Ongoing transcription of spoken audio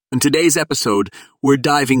In today's episode, we're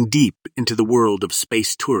diving deep into the world of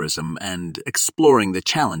space tourism and exploring the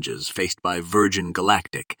challenges faced by Virgin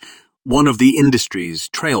Galactic, one of the industry's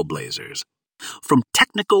trailblazers. From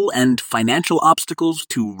technical and financial obstacles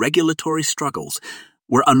to regulatory struggles,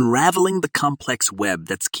 we're unraveling the complex web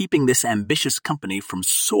that's keeping this ambitious company from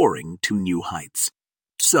soaring to new heights.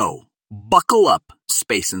 So, buckle up,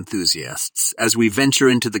 space enthusiasts, as we venture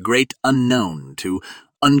into the great unknown to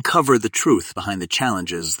uncover the truth behind the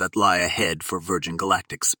challenges that lie ahead for Virgin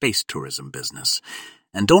Galactic's space tourism business.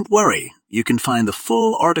 And don't worry, you can find the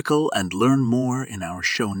full article and learn more in our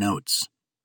show notes.